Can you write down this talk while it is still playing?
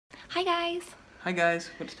Hi guys! Hi guys,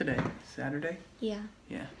 what's today? Saturday? Yeah.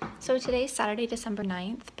 Yeah. So today's Saturday, December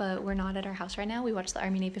 9th, but we're not at our house right now. We watched the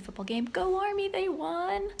Army-Navy football game. Go Army, they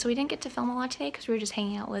won! So we didn't get to film a lot today because we were just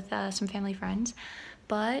hanging out with some family friends,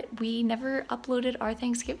 but we never uploaded our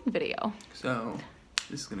Thanksgiving video. So,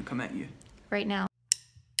 this is gonna come at you. Right now.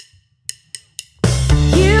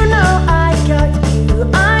 You know I got you,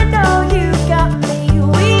 I know you got me.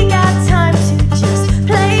 We got time to just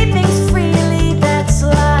play things freely, that's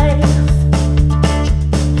life.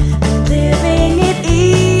 And living it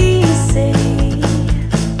easy.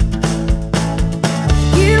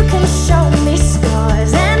 You can show me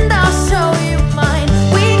scars and I'll show you mine.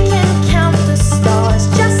 We can count the stars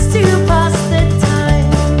just to pass the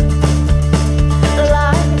time.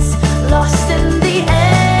 Lives lost in the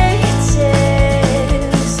ages.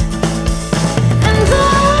 And I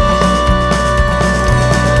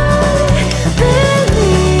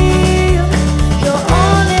believe your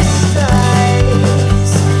honest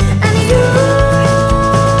eyes. And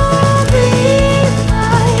you'll be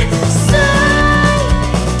my side.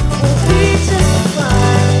 We'll be just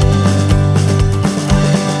fine.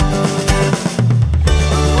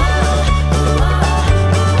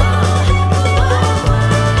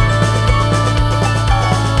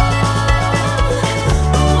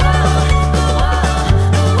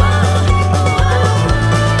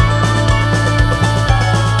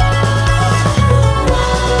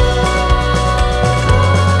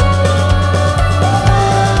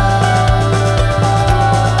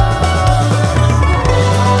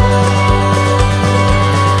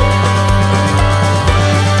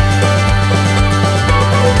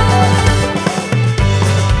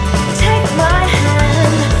 Take my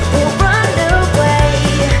hand, we'll run away.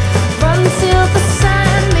 Run till the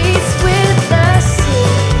sun meets with the sea.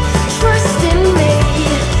 Trust in me,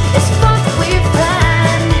 it's what we've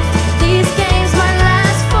planned. These games might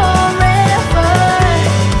last forever.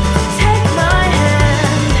 Take my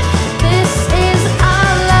hand, this is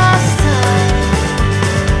our last time.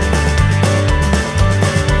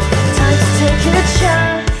 Time to take a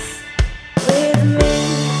chance with me.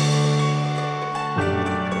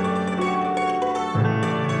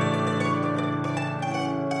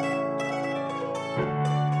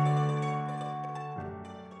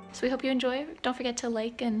 So we hope you enjoy. Don't forget to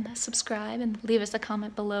like and subscribe and leave us a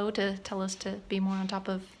comment below to tell us to be more on top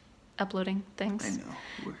of uploading things. I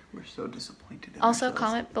know, we're so disappointed in Also, ourselves.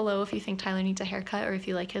 comment below if you think Tyler needs a haircut or if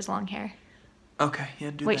you like his long hair. Okay,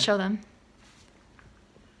 yeah, do Wait, that. show them.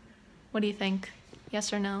 What do you think?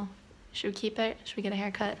 Yes or no? Should we keep it? Should we get a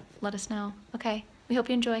haircut? Let us know. Okay. We hope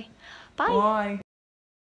you enjoy. Bye. Bye.